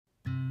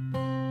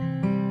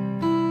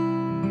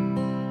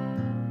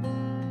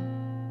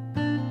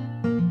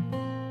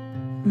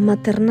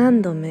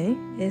Maternándome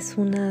es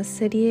una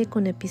serie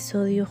con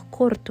episodios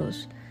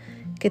cortos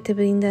que te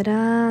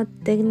brindará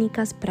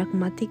técnicas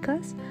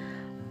pragmáticas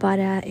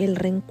para el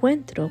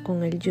reencuentro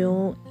con el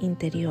yo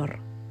interior,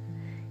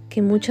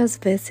 que muchas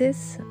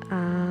veces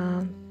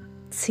ha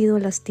sido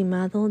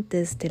lastimado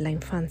desde la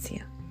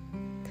infancia.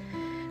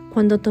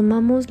 Cuando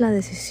tomamos la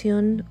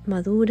decisión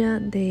madura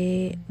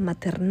de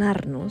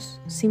maternarnos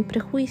sin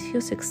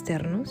prejuicios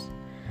externos,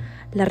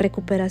 la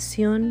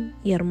recuperación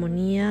y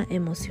armonía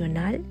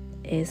emocional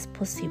es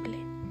posible.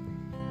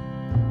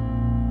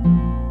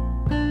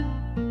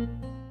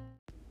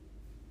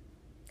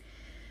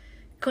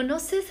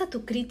 ¿Conoces a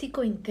tu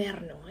crítico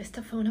interno?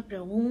 Esta fue una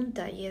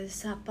pregunta y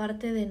es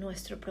parte de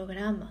nuestro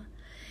programa.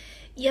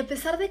 Y a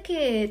pesar de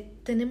que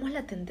tenemos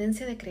la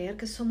tendencia de creer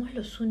que somos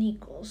los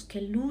únicos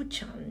que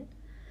luchan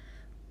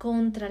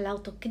contra la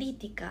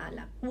autocrítica,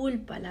 la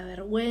culpa, la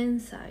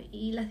vergüenza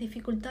y las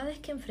dificultades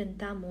que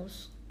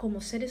enfrentamos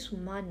como seres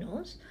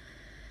humanos,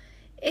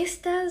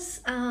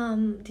 estas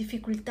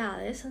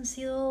dificultades han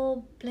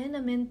sido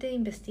plenamente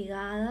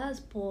investigadas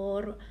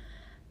por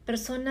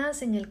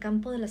personas en el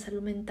campo de la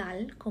salud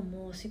mental,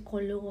 como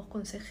psicólogos,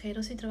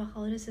 consejeros y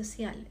trabajadores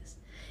sociales.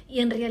 Y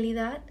en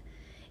realidad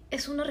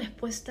es una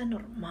respuesta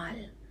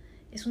normal,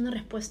 es una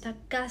respuesta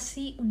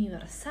casi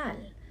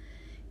universal,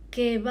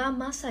 que va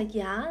más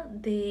allá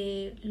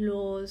de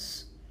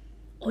los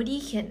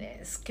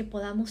orígenes que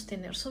podamos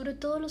tener, sobre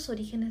todo los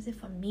orígenes de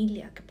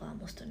familia que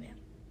podamos tener,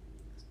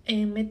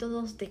 en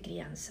métodos de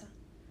crianza.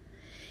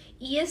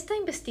 Y esta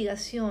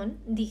investigación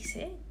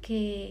dice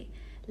que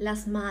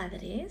las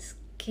madres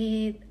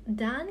que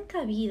dan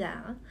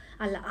cabida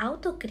a la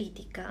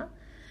autocrítica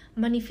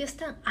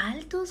manifiestan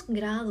altos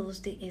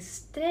grados de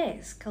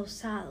estrés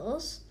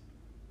causados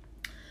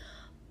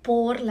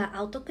por la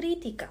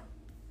autocrítica.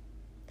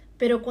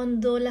 Pero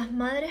cuando las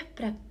madres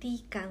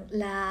practican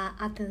la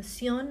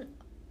atención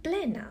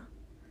plena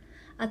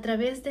a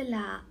través de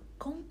la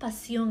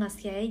compasión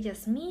hacia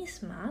ellas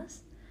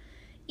mismas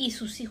y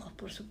sus hijos,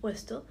 por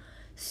supuesto,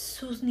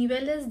 sus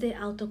niveles de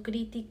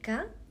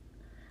autocrítica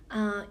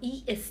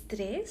y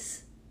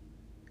estrés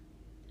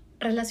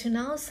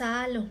relacionados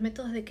a los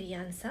métodos de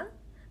crianza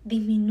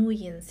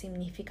disminuyen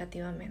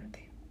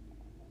significativamente.